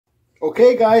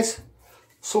Okay guys,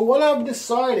 so what I've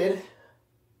decided,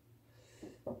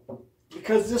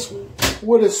 because this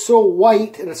wood is so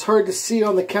white and it's hard to see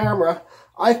on the camera,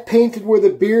 I've painted where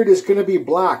the beard is going to be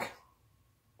black.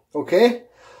 Okay,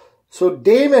 so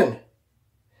Damon,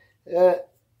 this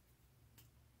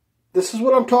is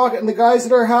what I'm talking, the guys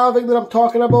that are having that I'm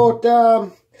talking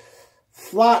about,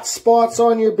 flat spots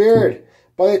on your beard.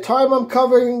 By the time I'm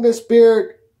covering this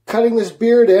beard, cutting this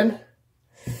beard in,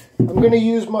 I'm going to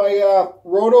use my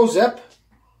Roto Zip.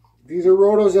 These are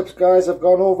Roto Zips, guys. I've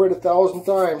gone over it 1,000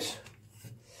 times.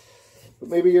 But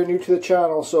maybe you're new to the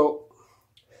channel, so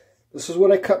this is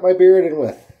what I cut my beard in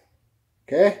with.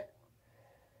 Okay?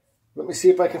 Let me see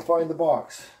if I can find the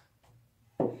box.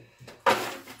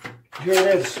 Here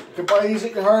it is. You can buy these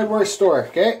at your hardware store,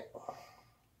 okay?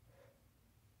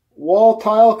 Wall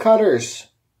tile cutters,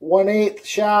 1/8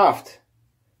 shaft,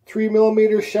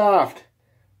 3mm shaft,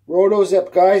 Roto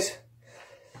Zip, guys.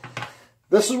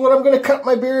 This is what I'm going to cut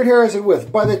my beard hairs in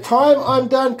with. By the time I'm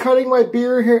done cutting my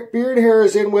beard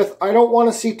hairs in with, I don't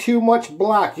want to see too much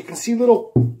black. You can see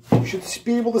little, you should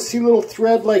be able to see little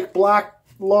thread-like black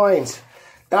lines.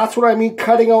 That's what I mean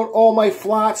cutting out all my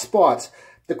flat spots.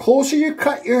 The closer you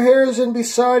cut your hairs in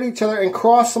beside each other and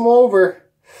cross them over,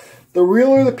 the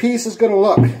realer the piece is going to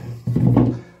look.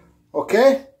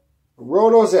 Okay?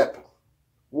 Roto Zip.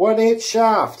 1/8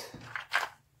 shaft.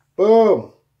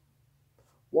 Boom.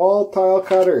 Wall tile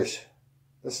cutters.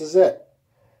 This is it.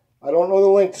 I don't know the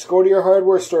link. Just go to your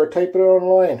hardware store. Type it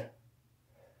online.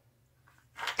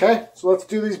 Okay? So let's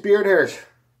do these beard hairs.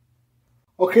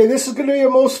 Okay, this is going to be a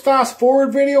most fast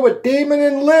forward video with Damon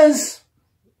and Liz.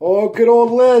 Oh, good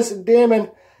old Liz and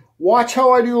Damon. Watch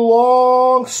how I do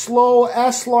long, slow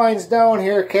S-lines down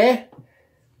here, okay?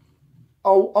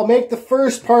 I'll make the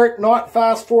first part not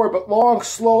fast forward, but long,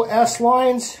 slow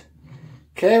S-lines.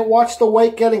 Okay, watch the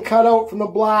white getting cut out from the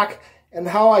black and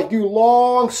how I do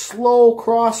long, slow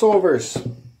crossovers.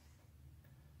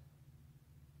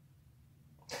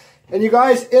 And you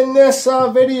guys, in this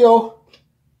video,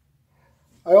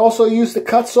 I also use the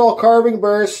Kutzall carving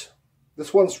burrs.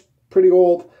 This one's pretty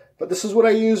old. But this is what I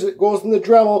use. It goes in the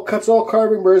Dremel, Kutzall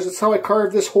carving burrs. That's how I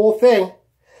carved this whole thing.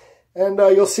 And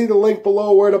you'll see the link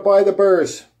below where to buy the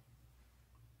burrs.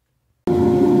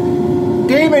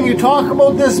 Damon, you talk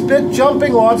about this bit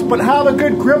jumping lots, but have a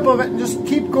good grip of it and just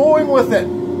keep going with it.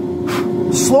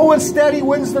 Slow and steady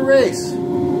wins the race.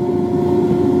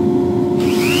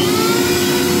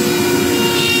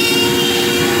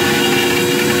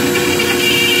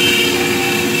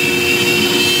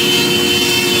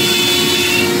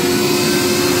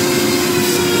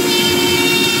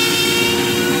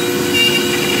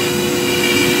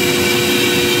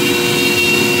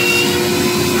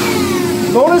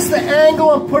 Notice the angle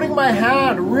I'm putting my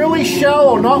hand, really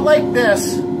shallow, not like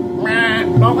this,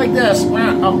 not like this.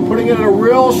 I'm putting it at a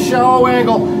real shallow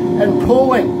angle and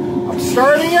pulling. I'm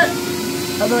starting it,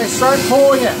 and then I start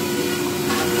pulling it.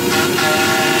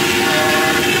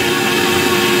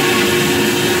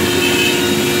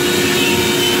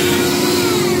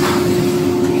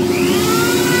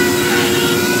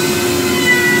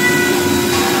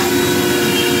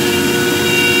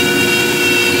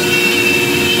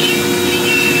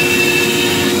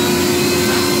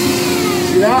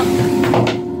 That.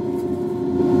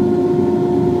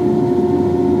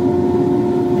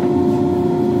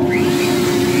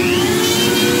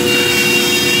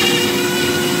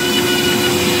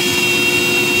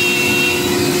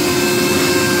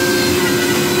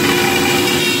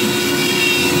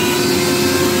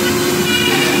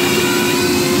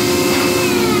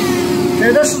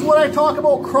 Okay, this is what I talk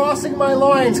about crossing my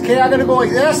lines. Okay, I'm going to go like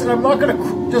this, and I'm not going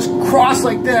to just cross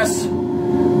like this.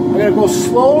 I'm going to go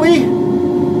slowly.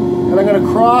 And I'm going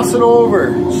to cross it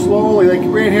over slowly, like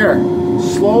right here.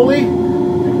 Slowly,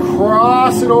 and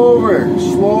cross it over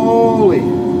slowly.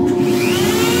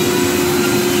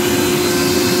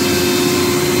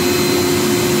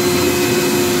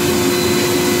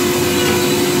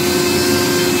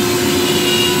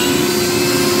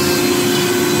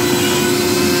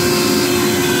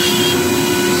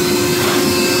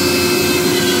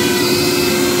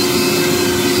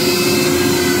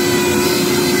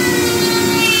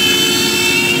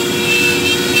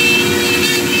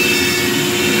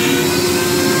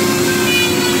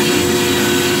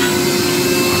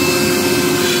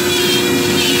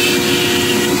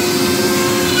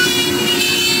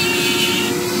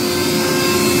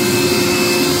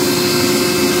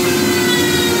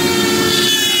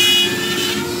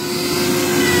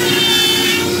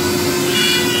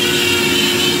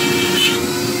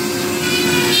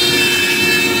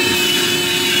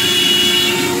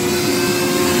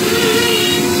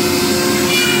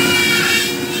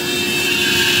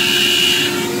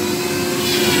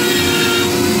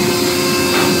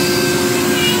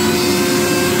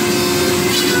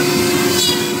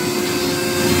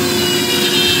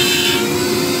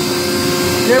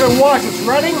 watch, it's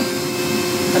running.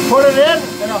 I put it in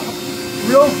a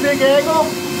real big angle,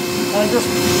 and I just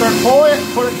start pulling it,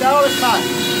 put it down and cut.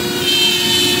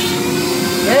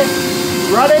 Okay,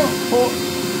 running, pull,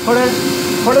 put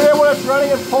it in when it's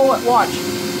running and pull it, watch.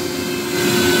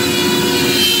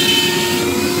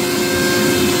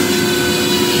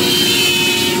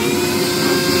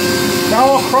 Now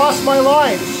I'll cross my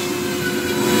lines.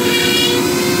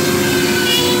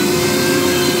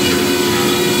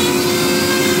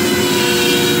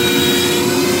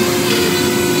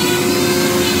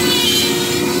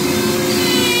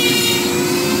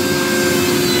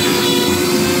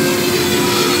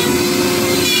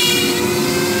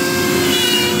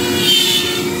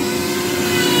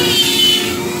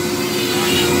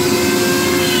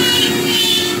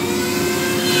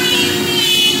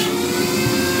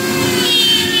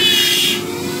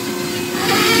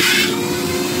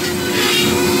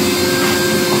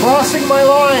 Crossing my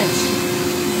lines.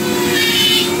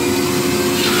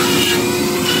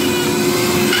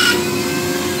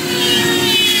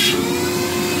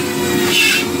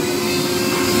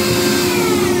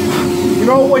 You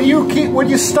know, when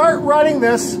you start running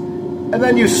this, and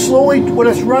then you slowly, when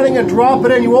it's running, and drop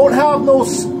it in, you won't have no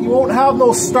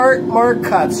start mark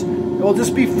cuts. It will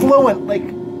just be fluent. Like,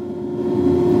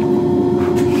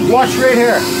 watch right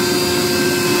here.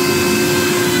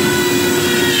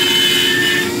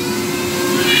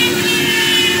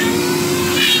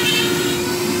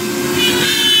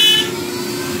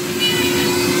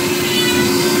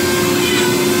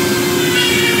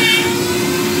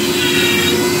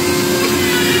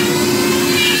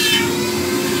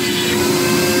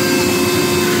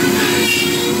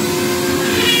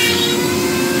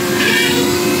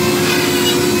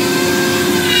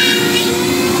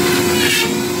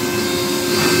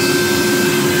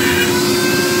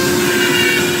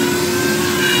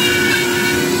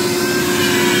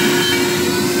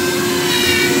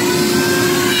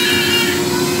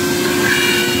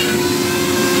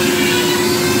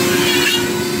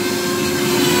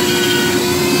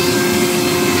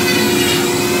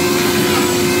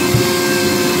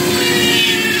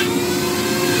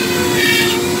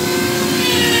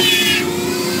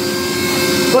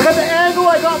 Look at the angle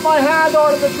I got my hand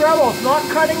on the Dremel. It's not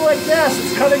cutting like this,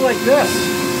 it's cutting like this.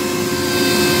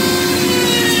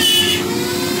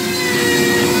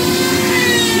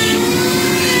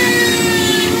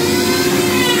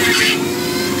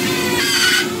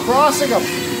 Crossing them.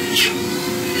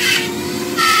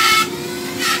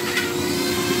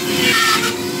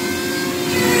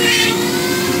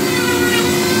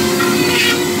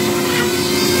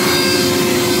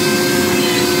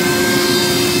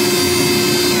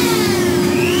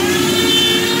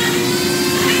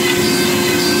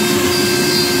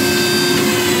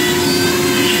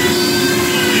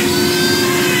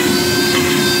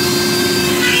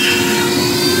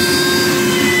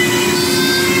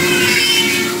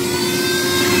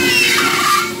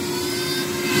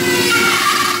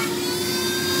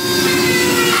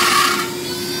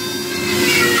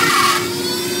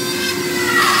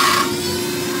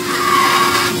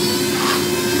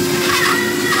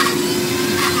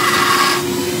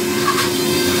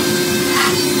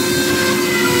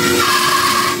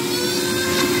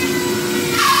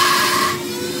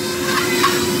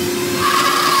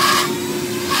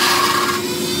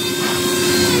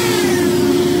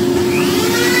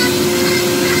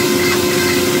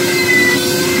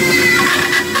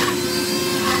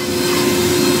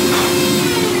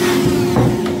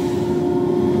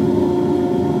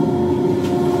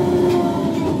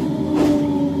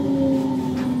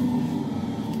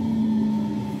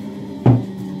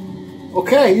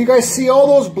 Okay, you guys see all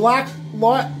those black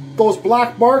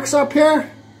marks up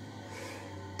here?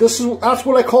 That's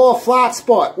what I call a flat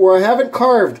spot, where I haven't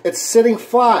carved. It's sitting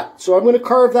flat. So I'm going to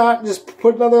carve that and just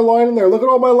put another line in there. Look at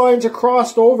all my lines are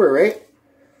crossed over, right?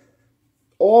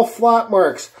 All flat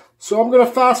marks. So I'm going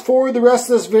to fast forward the rest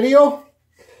of this video,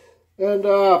 and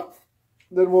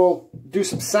then we'll do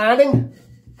some sanding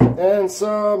and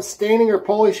some staining or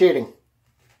poly shading.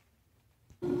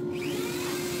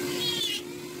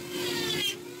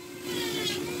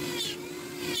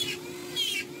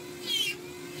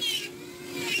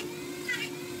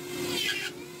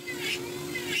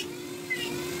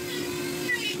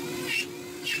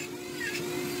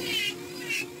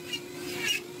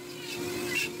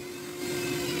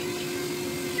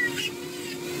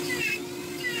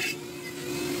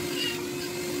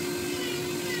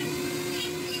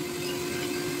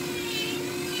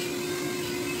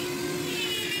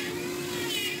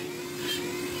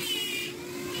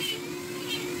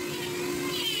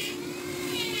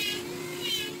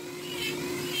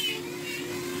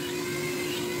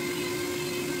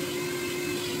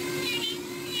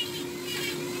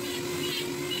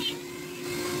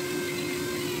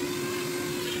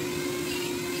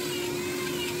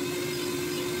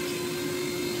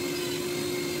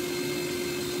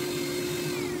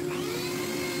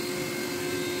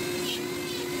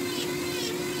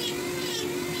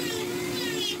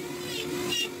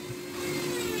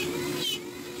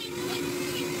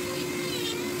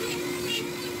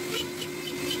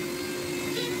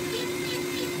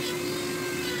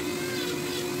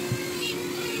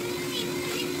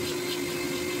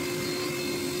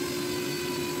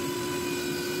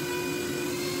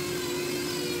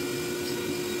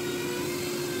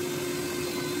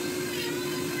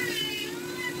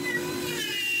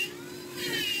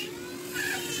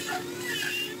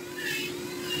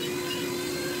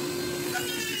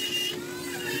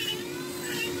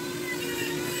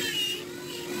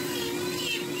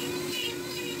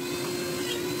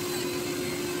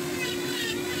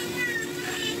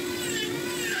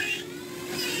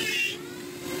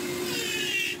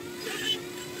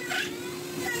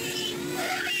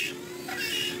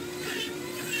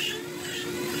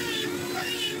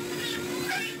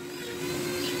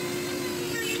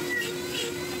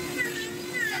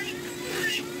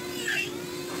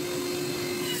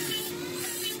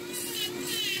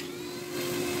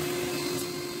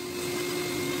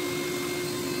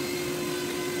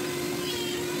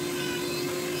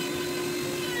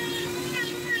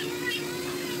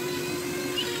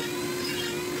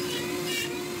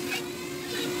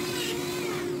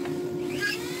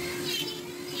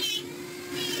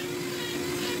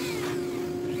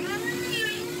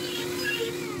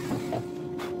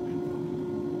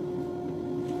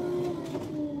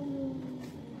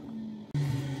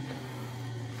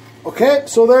 Okay,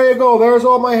 so there you go. There's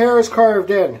all my hairs carved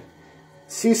in.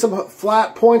 See some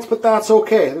flat points, but that's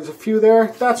okay. There's a few there.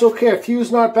 That's okay. A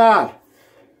few's not bad.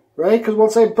 Right? Because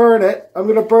once I burn it, I'm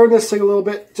going to burn this thing a little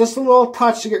bit. Just a little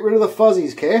touch to get rid of the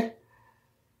fuzzies, okay?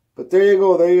 But there you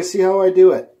go. There you see how I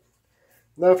do it.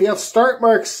 Now if you have start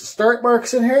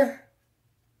marks in here,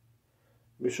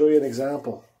 let me show you an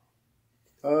example.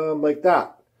 Like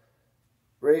that.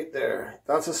 Right there.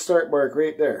 That's a start mark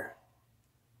right there.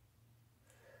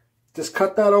 Just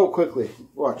cut that out quickly.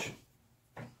 Watch.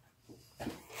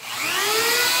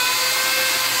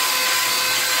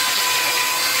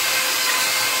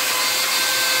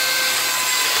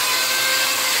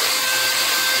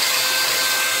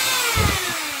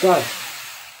 Done.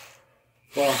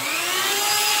 Well.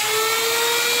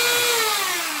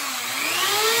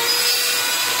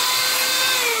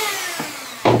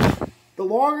 The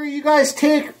longer you guys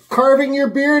take carving your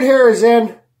beard hairs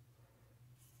in,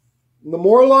 the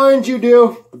more lines you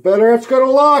do, the better it's going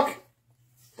to look.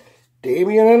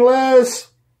 Damien and Les,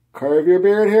 carve your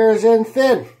beard hairs in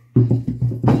thin.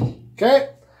 Okay,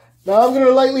 now I'm going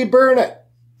to lightly burn it.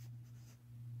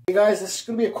 Hey guys, this is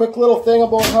going to be a quick little thing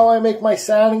about how I make my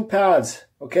sanding pads.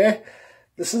 Okay,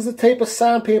 this is the type of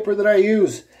sandpaper that I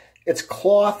use. It's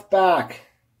cloth back.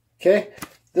 Okay,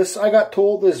 this I got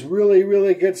told is really,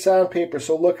 really good sandpaper,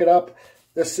 so look it up.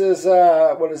 This is,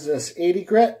 what is this, 80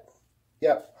 grit?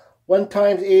 Yep. 1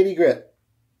 times 80 grit,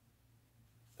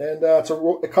 and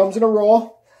it comes in a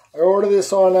roll. I ordered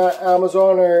this on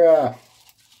Amazon or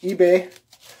eBay,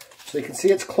 so you can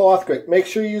see it's cloth grit. Make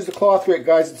sure you use the cloth grit,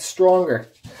 guys. It's stronger.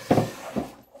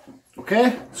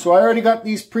 Okay, so I already got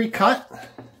these pre-cut.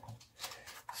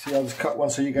 See, I'll just cut one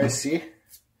so you guys see.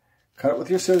 Cut it with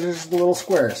your scissors in little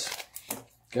squares.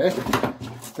 Okay,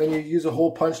 then you use a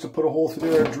hole punch to put a hole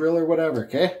through there, or drill or whatever.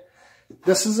 Okay,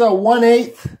 this is a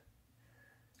 1/8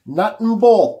 nut and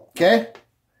bolt, okay?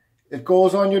 It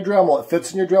goes on your Dremel. It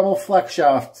fits in your Dremel flex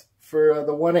shaft for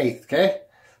the 1/8, okay?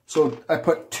 So I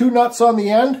put 2 nuts on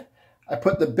the end. I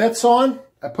put the bits on.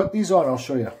 I put these on. I'll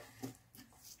show you.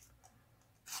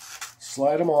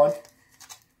 Slide them on.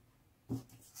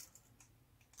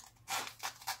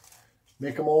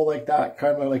 Make them all like that,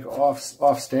 kind of like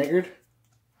off staggered.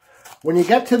 When you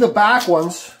get to the back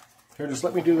ones, here, just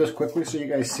let me do this quickly so you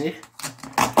guys see.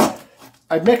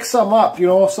 I mix some up, you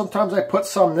know, sometimes I put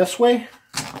some this way.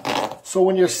 So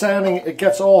when you're sanding, it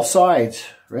gets all sides,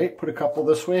 right? Put a couple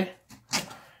this way.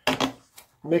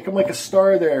 Make them like a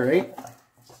star there, right?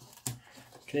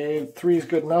 Okay, 3 is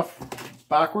good enough.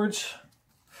 Backwards.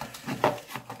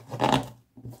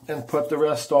 And put the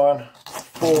rest on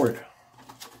forward.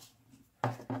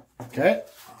 Okay.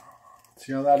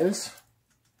 See how that is?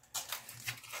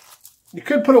 You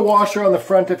could put a washer on the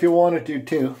front if you wanted to,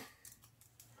 too.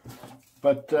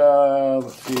 But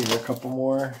let's see, a couple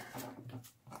more.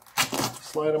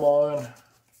 Slide them on.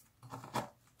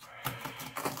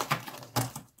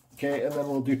 Okay, and then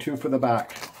we'll do 2 for the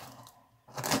back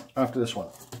after this one.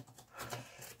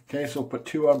 Okay, so put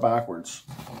 2 on backwards.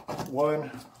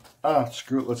 1,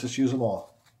 screw it, let's just use them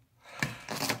all.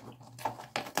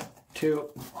 2,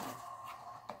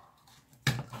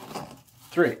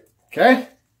 3, okay?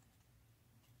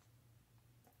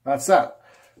 That's that.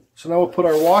 So now we'll put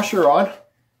our washer on.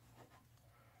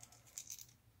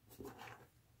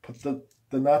 Put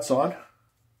the nuts on.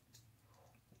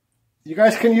 You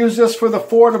guys can use this for the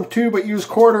Fordham too, but use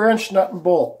 1/4" nut and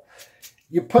bolt.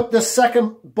 You put this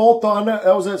second bolt on. That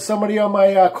was somebody on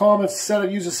my comments said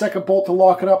I'd use a second bolt to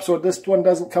lock it up so this one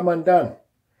doesn't come undone.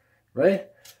 Right?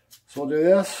 So we'll do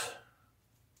this.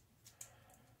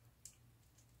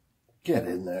 Get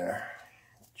in there.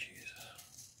 Jesus.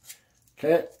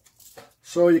 Okay.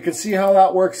 So you can see how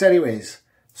that works anyways.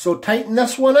 So tighten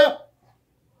this one up.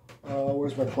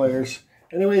 Where's my pliers?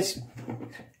 Anyways,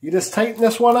 you just tighten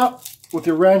this one up with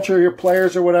your wrench or your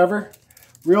pliers or whatever.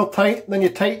 Real tight. And then you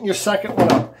tighten your second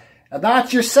one up. And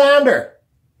that's your sander.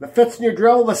 That fits in your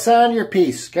drill to sand your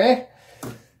piece. Okay?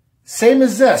 Same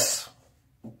as this.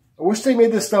 I wish they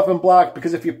made this stuff in black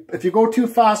because if you go too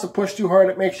fast and push too hard,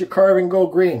 it makes your carving go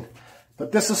green.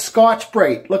 But this is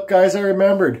Scotch-Brite. Look, guys, I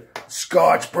remembered.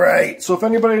 Scotch-Brite. So if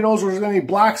anybody knows there's any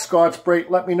black Scotch-Brite,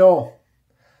 let me know.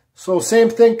 So same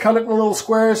thing, cut it in little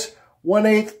squares,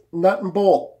 1/8 nut and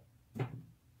bolt.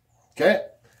 Okay?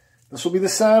 This will be the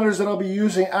sanders that I'll be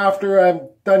using after I'm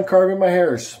done carving my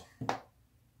hairs.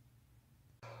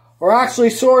 Or actually,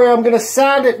 sorry, I'm going to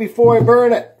sand it before I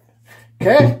burn it.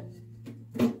 Okay?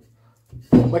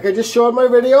 Like I just showed in my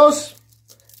videos.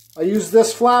 I use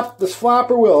this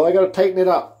flapper wheel. I got to tighten it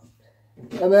up.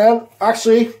 And then,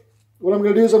 actually, what I'm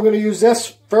going to do is I'm going to use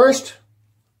this first.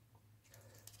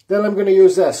 Then I'm going to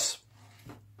use this.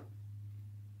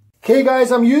 Okay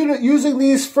guys, I'm using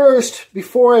these first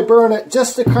before I burn it,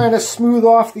 just to kind of smooth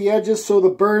off the edges so the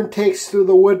burn takes through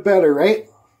the wood better, right?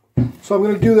 So I'm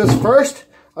going to do this first.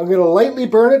 I'm going to lightly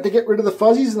burn it to get rid of the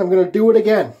fuzzies, and I'm going to do it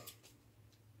again.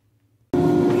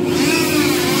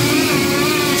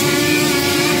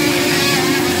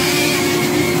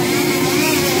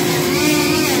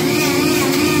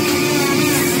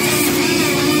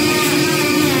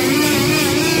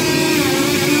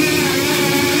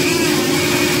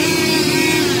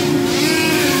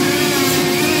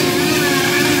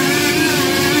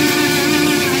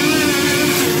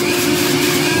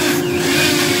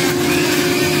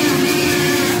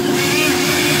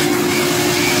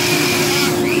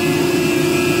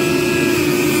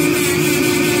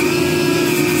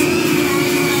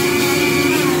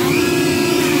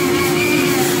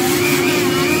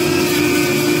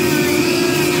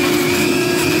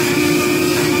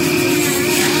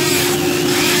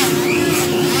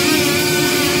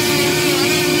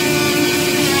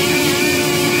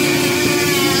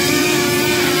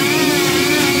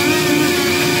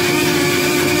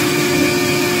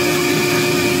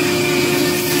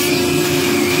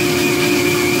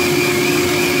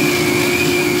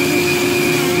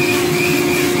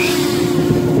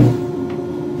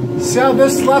 See how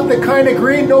this left it kind of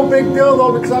green? No big deal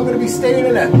though, because I'm going to be staying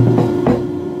in it.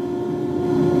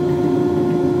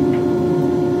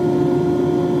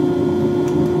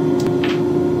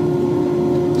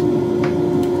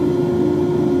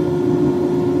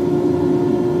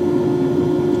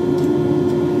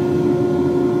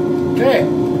 Okay,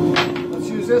 let's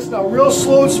use this now. Real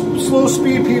slow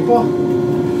speed, people.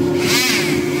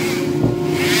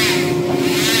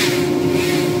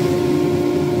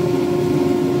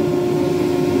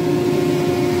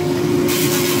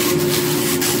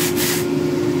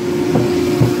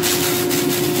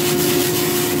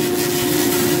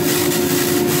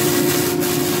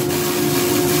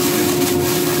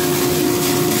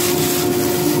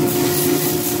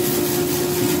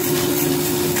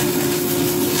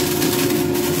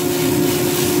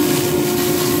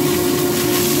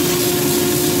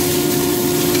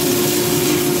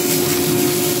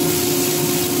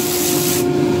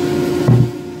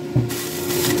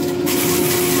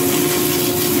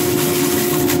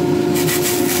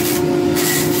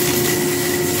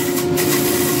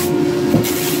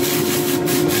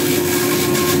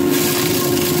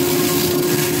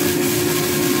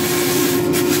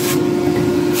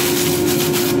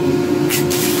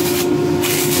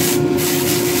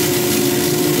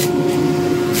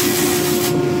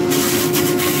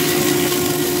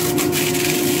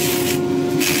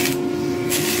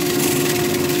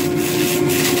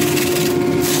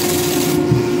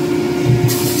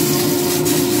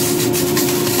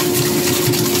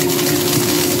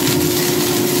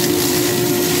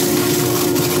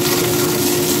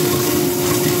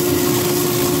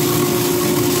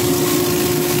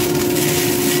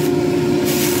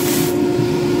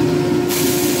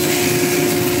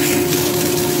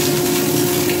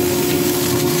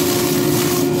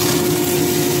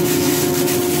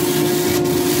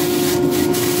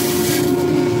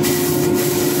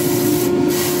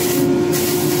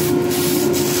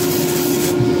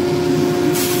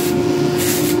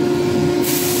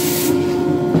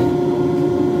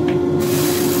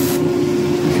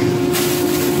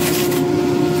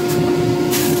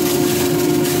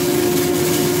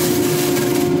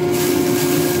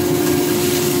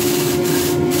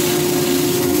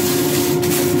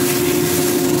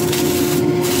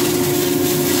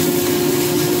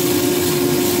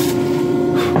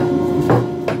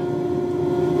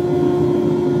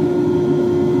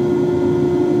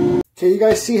 Okay, you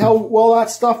guys see how well that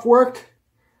stuff worked?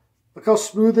 Look how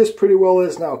smooth this pretty well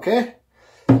is now, okay?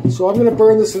 So I'm going to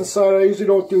burn this inside. I usually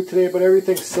don't do it today, but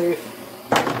everything's safe.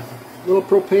 Little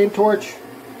propane torch.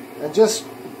 And just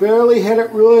barely hit it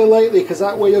really lightly, because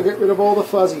that way you'll get rid of all the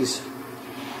fuzzies.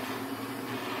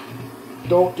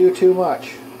 Don't do too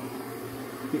much.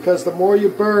 Because the more you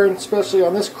burn, especially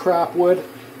on this crap wood,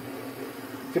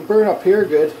 you can burn up here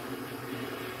good.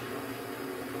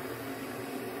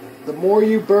 The more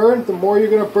you burn, the more you're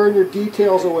going to burn your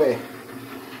details away.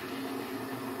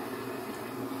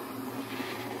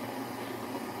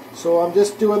 So I'm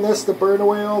just doing this to burn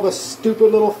away all the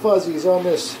stupid little fuzzies on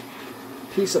this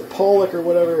piece of Pollock or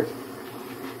whatever,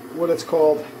 what it's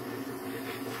called.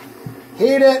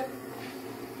 Hate it!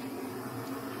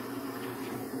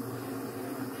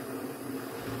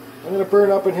 I'm going to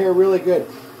burn up in here really good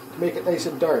to make it nice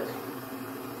and dark.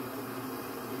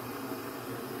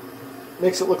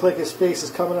 Makes it look like his face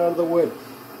is coming out of the wood.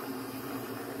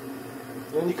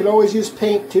 And you can always use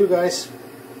paint too, guys.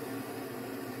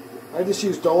 I just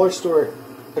use dollar store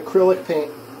acrylic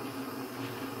paint.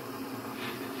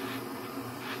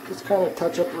 Just kind of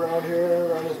touch up around here,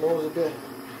 around his nose a bit.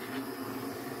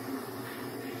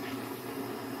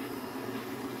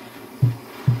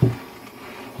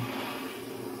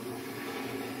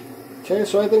 Okay,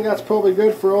 so I think that's probably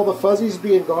good for all the fuzzies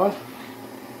being gone.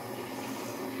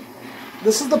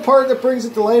 This is the part that brings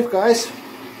it to life, guys.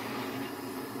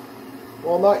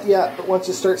 Well, not yet, but once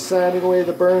you start sanding away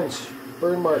the burn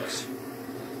marks.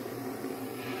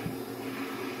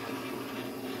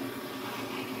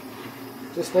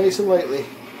 Just nice and lightly.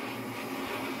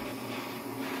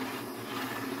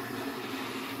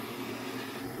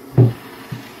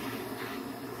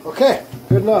 Okay,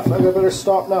 good enough. I better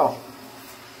stop now.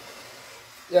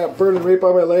 Yeah, burning right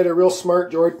by my lighter. Real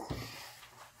smart, Jordan.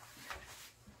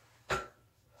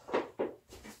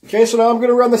 Okay, so now I'm going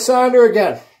to run the sander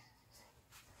again.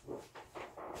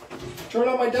 Turn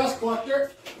on my dust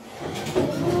collector.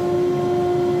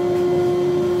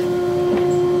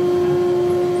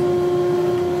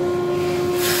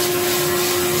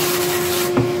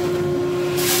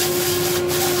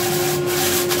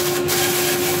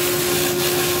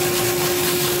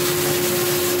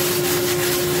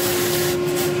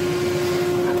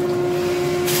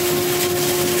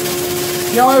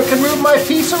 You know, I can move my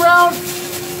piece around.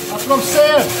 That's what I'm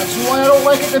saying. That's why I don't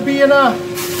like it to be in a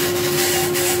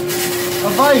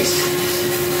vise.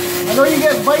 I know you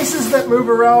get vices that move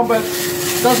around, but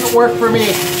it doesn't work for me.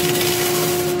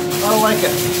 I don't like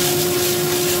it.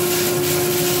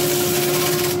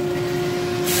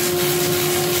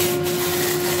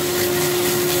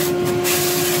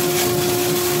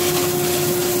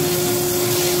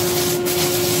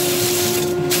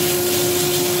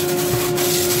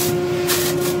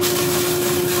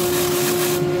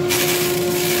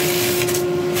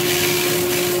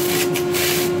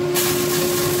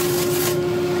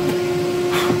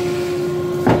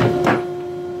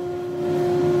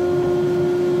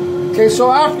 Okay,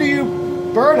 so after you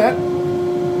burn it,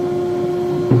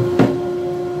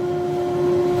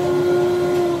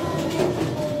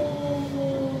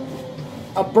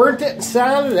 I burnt it and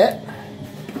sanded it.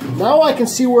 Now I can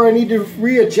see where I need to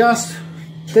readjust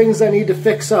things I need to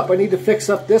fix up. I need to fix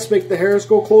up this, make the hairs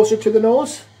go closer to the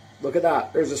nose. Look at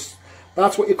that.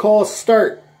 That's what you call a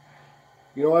start.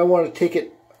 You know, I want to take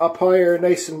it up higher,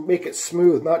 nice and make it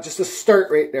smooth, not just a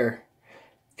start right there.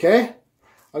 Okay?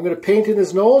 I'm going to paint in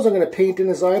his nose, I'm going to paint in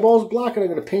his eyeballs black, and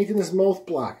I'm going to paint in his mouth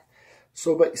black.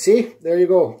 So, but see, there you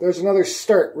go. There's another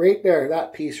start right there,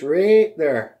 that piece right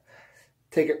there.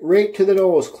 Take it right to the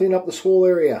nose, clean up this whole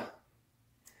area.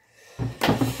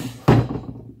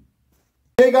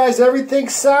 Okay guys,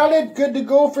 everything's sanded, good to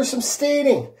go for some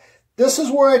staining. This is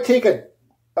where I take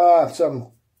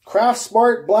some Craft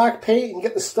Smart black paint and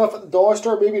get the stuff at the dollar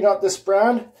store, maybe not this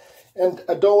brand, and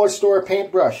a dollar store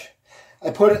paintbrush. I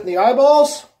put it in the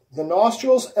eyeballs, the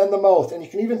nostrils, and the mouth. And you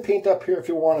can even paint up here if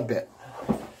you want a bit.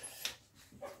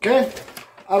 Okay?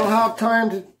 I don't have time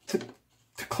to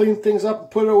clean things up and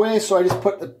put it away, so I just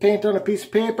put the paint on a piece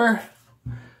of paper.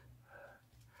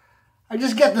 I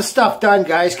just get the stuff done,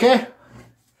 guys, okay?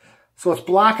 So it's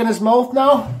black in his mouth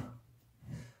now.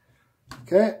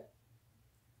 Okay?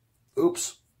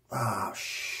 Oops. Oh,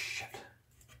 shit.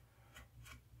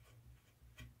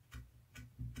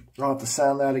 I'll have to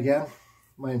sand that again.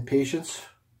 My impatience,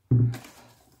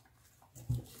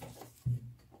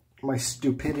 my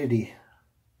stupidity,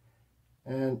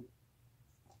 and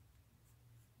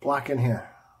black in here.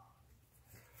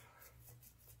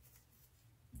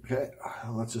 Okay,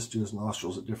 let's just do his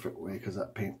nostrils a different way because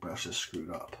that paintbrush is screwed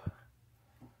up.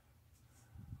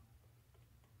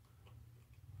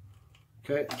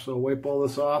 Okay, so wipe all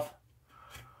this off.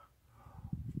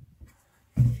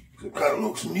 It kind of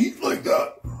looks neat like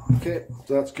that. Okay,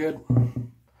 so that's good.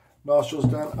 Nostrils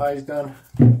done, eyes done.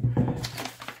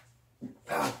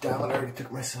 Ah, damn it, I already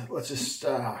took my side. Let's just,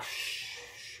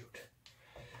 shoot.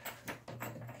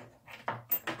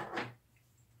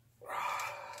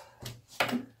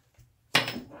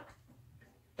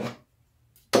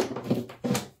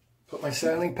 Put my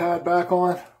sanding pad back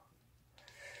on.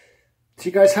 So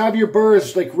you guys have your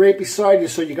burrs like right beside you,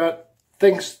 so you got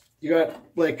things, you got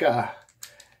like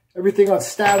everything on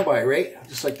standby, right?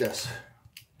 Just like this.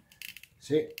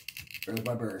 See? There's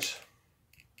my burrs.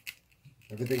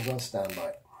 Everything's on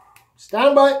standby.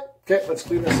 Standby! Okay, let's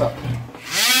clean this up.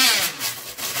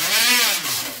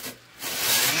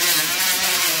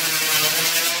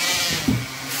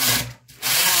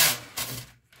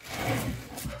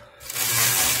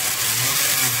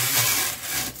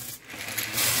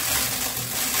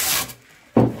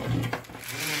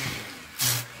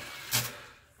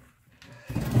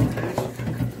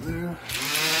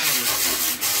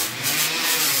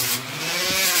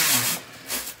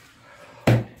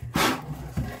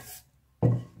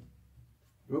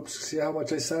 Oops, see how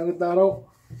much I sanded that out?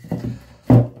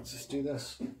 Let's just do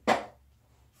this.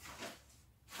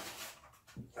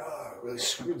 I really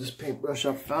screwed this paintbrush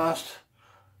up fast.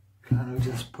 Kind of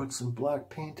just put some black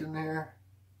paint in there.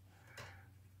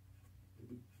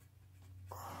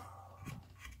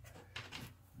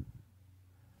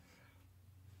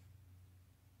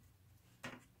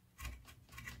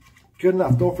 Good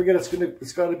enough. Don't forget it's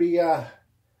got to be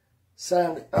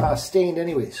stained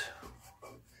anyways.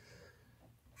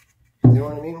 You know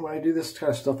what I mean? When I do this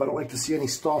kind of stuff, I don't like to see any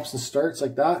stops and starts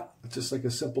like that. It's just like a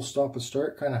simple stop and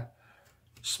start, kind of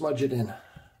smudge it in.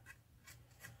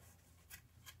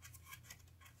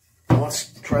 Now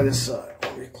let's try this side.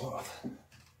 Cloth.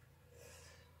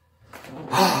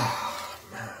 Ah,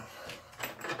 man.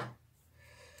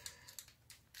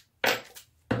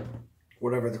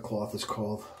 Whatever the cloth is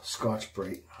called,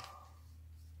 Scotch-Brite.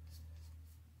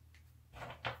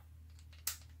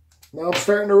 Now I'm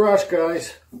starting to rush,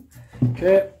 guys.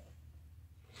 Okay.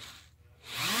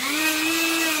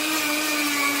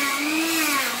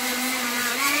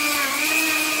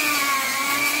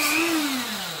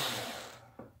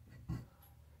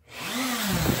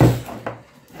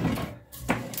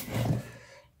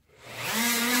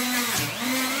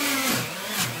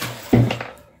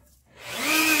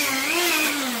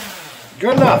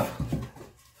 Good enough.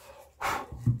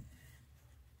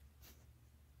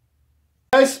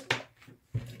 Guys,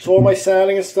 so all my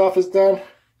sanding and stuff is done.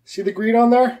 See the green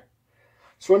on there?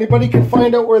 So anybody can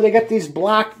find out where they get these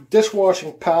black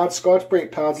dishwashing pads,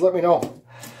 Scotch-Brite pads, let me know.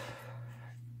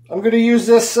 I'm going to use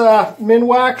this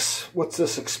Minwax. What's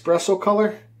this, espresso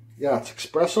color? Yeah, it's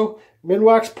espresso.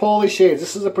 Minwax Poly Shades.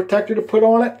 This is a protector to put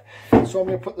on it. So I'm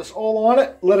going to put this all on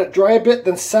it, let it dry a bit,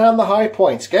 then sand the high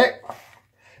points, okay?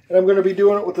 And I'm going to be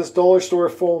doing it with this dollar store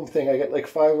foam thing. I get like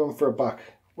 5 of them for $1.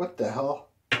 What the hell?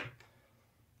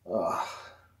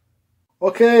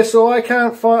 Okay, so I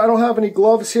can't find, I don't have any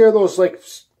gloves here. Those like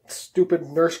stupid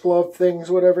nurse glove things,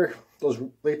 whatever. Those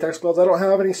latex gloves. I don't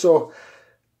have any, so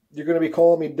you're going to be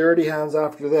calling me dirty hands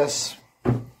after this.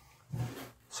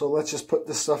 So let's just put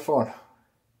this stuff on.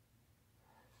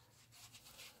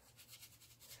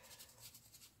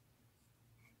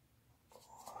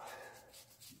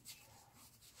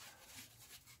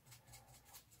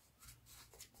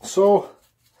 So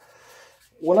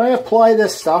when I apply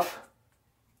this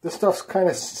stuff's kind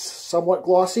of somewhat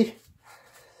glossy.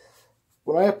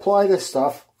 When I apply this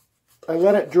stuff, I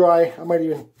let it dry.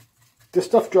 This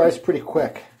stuff dries pretty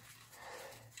quick.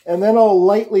 And then I'll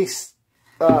lightly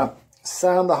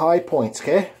sand the high points,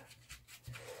 okay?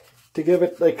 To give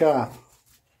it like a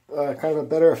kind of a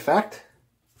better effect.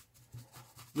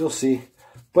 You'll see.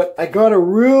 But I gotta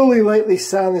really lightly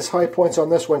sand these high points on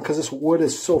this one because this wood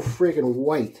is so friggin'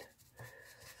 white.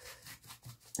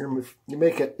 You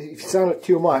make it, if you sand it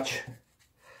too much,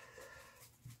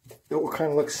 it will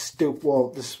kind of look stupid.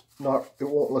 Well, it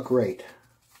won't look right.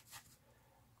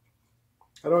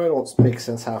 I don't make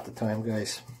sense half the time,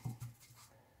 guys.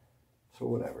 So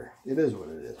whatever, it is what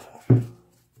it is.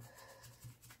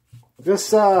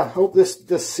 Just hope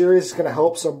this series is gonna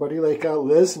help somebody like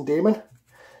Liz and Damon.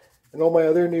 And all my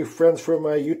other new friends from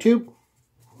YouTube,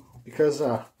 because,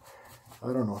 I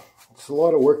don't know, it's a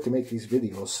lot of work to make these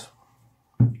videos.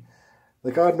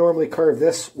 Like, I'd normally carve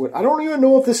this wood. I don't even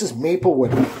know if this is maple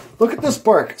wood. Look at this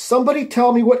bark. Somebody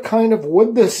tell me what kind of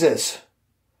wood this is.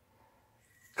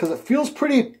 Because it feels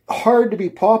pretty hard to be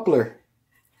poplar.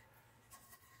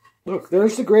 Look,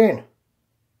 there's the grain.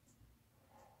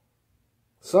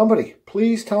 Somebody,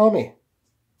 please tell me.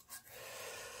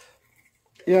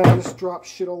 Yeah, I just dropped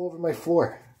shit all over my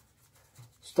floor.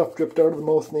 Stuff dripped out of the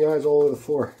mouth and the eyes all over the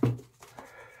floor.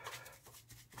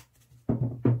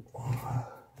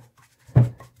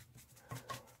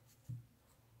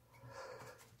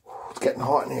 It's getting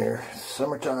hot in here.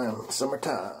 Summertime,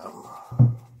 summertime.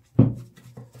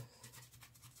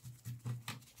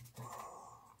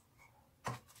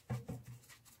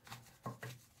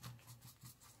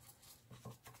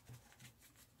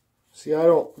 See, I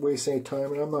don't waste any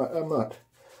time, and I'm not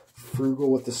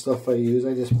frugal with the stuff I use.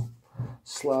 I just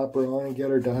slap her on and get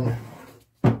her done.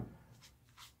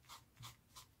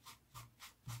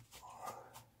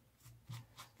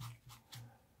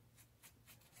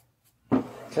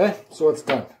 Okay, so it's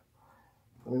done.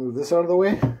 Let me move this out of the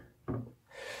way.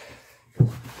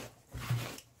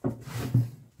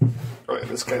 Oh yeah,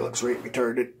 this guy looks right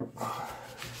retarded.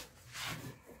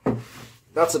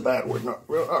 That's a bad word, not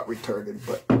retarded,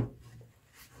 but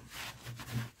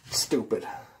stupid.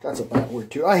 That's a bad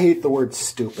word too. I hate the word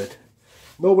stupid.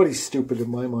 Nobody's stupid in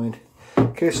my mind.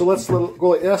 Okay, so let's go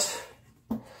like this.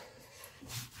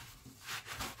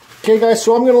 Okay guys,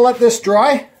 so I'm going to let this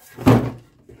dry.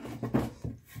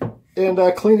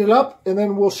 and clean it up, and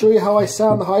then we'll show you how I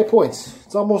sand the high points.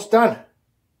 It's almost done.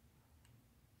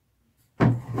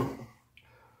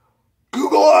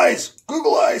 Google eyes!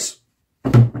 Google eyes!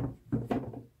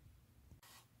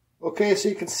 Okay, so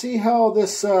you can see how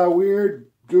this weird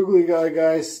googly guy,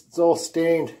 guys, it's all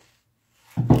stained.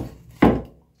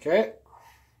 Okay.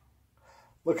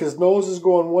 Look, his nose is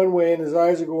going one way and his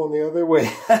eyes are going the other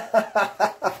way.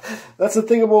 That's the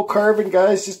thing about carving,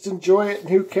 guys. Just enjoy it and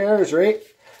who cares, right?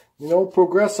 You know,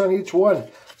 progress on each one.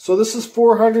 So this is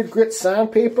 400 grit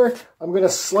sandpaper. I'm going to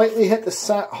slightly hit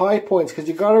the high points because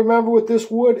you got to remember with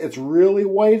this wood, it's really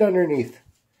white underneath.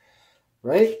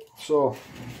 Right? So,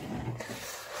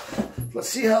 let's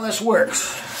see how this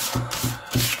works.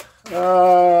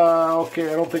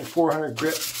 Okay, I don't think 400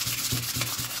 grit.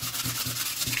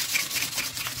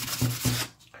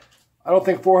 I don't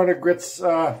think 400 grit's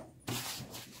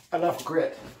enough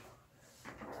grit.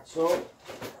 So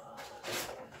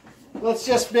let's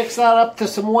just mix that up to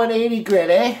some 180 grit,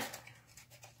 eh?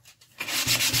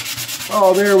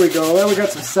 Oh, there we go. There we got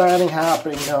some sanding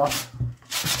happening now.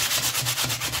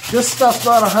 This stuff's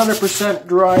not 100%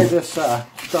 dry, this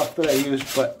stuff that I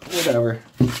used, but whatever.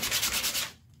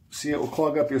 See, it will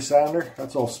clog up your sander.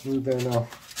 That's all smooth there now.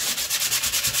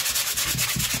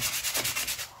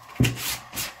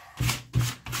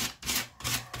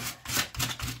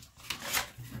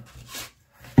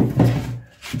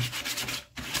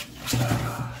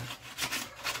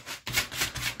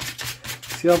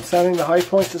 See how I'm sanding the high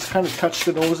points? Just kind of touch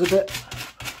the nose a bit.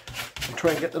 And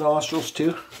try and get the nostrils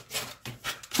too.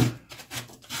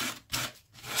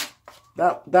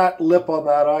 That lip on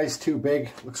that eye is too big.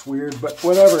 Looks weird, but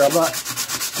whatever. I'm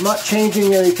not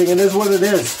changing anything. It is what it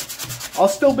is. I'll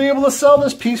still be able to sell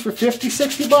this piece for 50,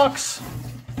 60 bucks.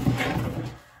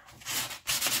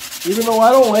 Even though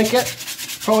I don't like it,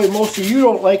 probably most of you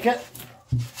don't like it,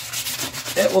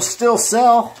 it will still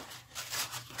sell.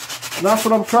 And that's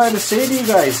what I'm trying to say to you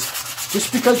guys.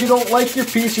 Just because you don't like your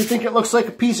piece, you think it looks like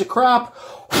a piece of crap,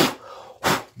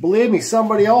 believe me,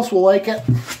 somebody else will like it.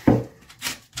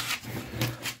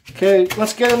 Okay,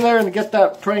 let's get in there and get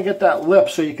that, try and get that lip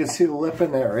so you can see the lip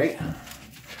in there, right?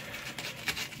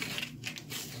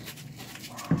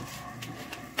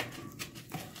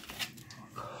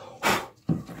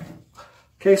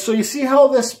 Okay, so you see how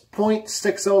this point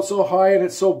sticks out so high and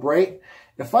it's so bright?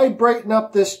 If I brighten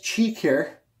up this cheek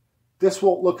here, this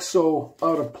won't look so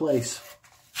out of place.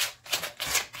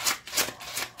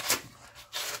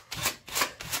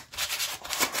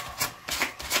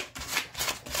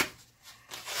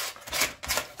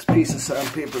 It's a piece of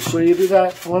sandpaper. So you do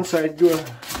that one side, do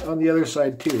it on the other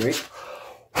side too, right?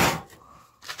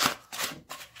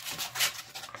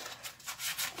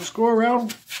 Just go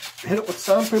around, hit it with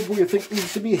sandpaper where you think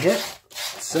needs to be hit.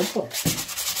 It's simple.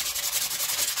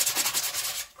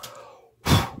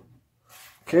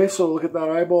 Okay, so look at that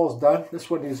eyeball's done. This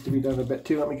one needs to be done a bit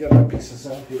too. Let me get my piece of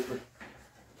sandpaper.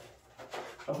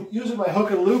 I'm using my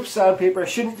hook and loop sandpaper. I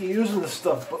shouldn't be using this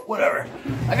stuff, but whatever.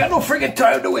 I got no friggin'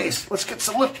 time to waste. Let's get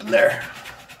some lip in there.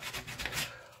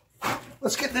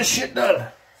 Let's get this shit done.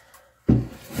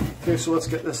 Okay, so let's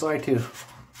get this eye too.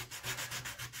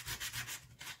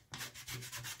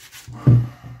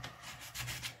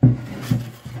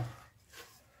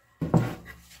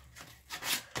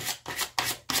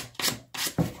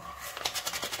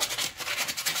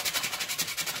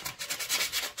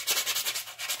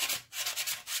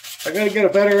 I gotta get a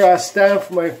better stand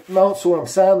for my mount so when I'm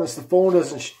sanding this, the phone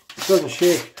doesn't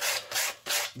shake.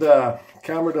 The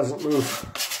camera doesn't move.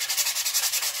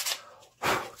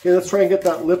 Okay, let's try and get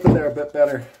that lip in there a bit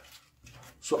better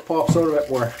so it pops out a bit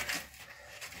more.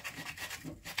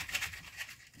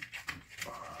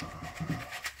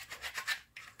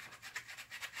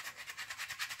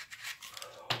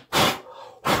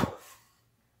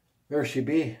 There she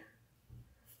be.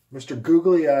 Mr.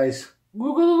 Googly Eyes.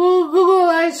 Google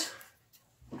eyes.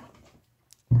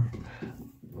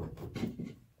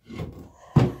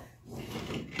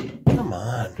 Come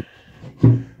on.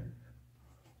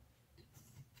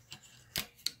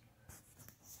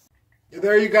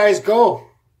 There you guys go.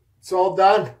 It's all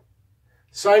done.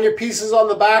 Sign your pieces on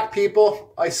the back,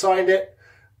 people. I signed it.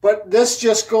 But this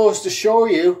just goes to show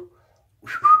you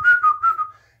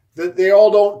that they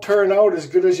all don't turn out as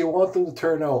good as you want them to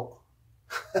turn out.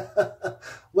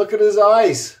 Look at his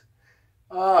eyes.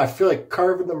 Ah, I feel like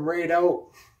carving them right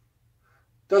out.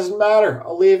 Doesn't matter.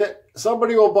 I'll leave it.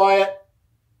 Somebody will buy it.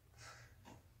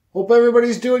 Hope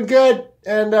everybody's doing good.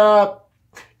 And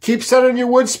keep sending your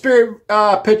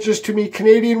Woodspirit pictures to me.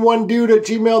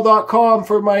 Canadian1dude@gmail.com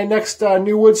for my next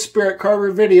new Woodspirit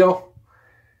carver video.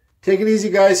 Take it easy,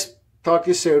 guys. Talk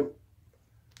to you soon.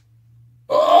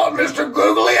 Oh, Oh, Mr.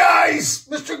 Googly Eyes!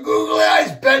 Mr. Googly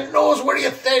Eyes, bent nose, what do you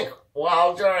think?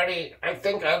 Well, Johnny, I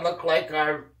think I look like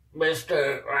I'm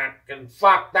Mr. fucking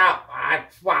fucked up. I'm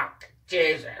fucked.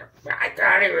 Jesus, I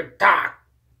can't even talk.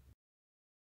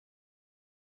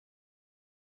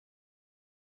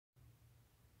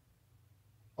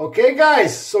 Okay,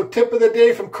 guys, so tip of the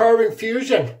day from Carving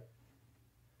Fusion.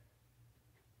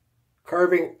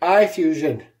 Carving eye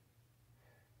fusion.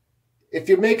 If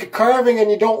you make a carving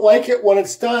and you don't like it when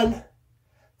it's done,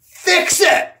 fix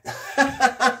it!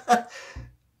 I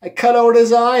cut out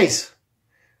his eyes.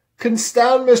 Couldn't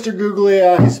stand Mr. Googly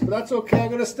Eyes, but that's okay. I'm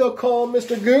going to still call him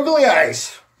Mr. Googly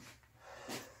Eyes.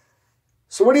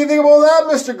 So what do you think about that,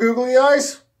 Mr. Googly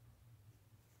Eyes?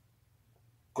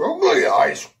 Googly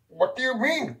eyes? What do you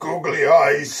mean, googly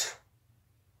eyes?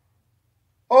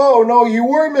 Oh, no, you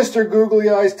were Mr. Googly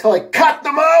Eyes till I cut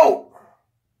them out.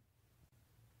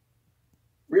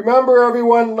 Remember,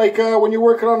 everyone, like when you're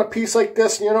working on a piece like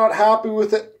this and you're not happy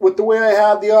with it, with the way I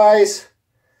had the eyes,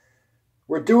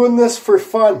 we're doing this for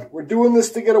fun. We're doing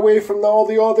this to get away from all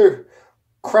the other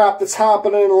crap that's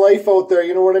happening in life out there.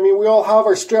 You know what I mean? We all have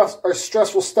our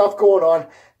stressful stuff going on.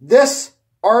 This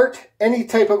art, any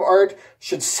type of art,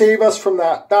 should save us from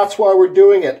that. That's why we're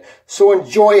doing it. So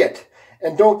enjoy it.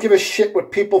 And don't give a shit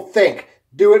what people think.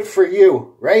 Do it for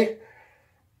you, right?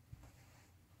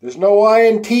 There's no I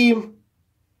in team.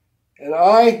 And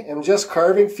I am just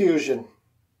Carving Fusion.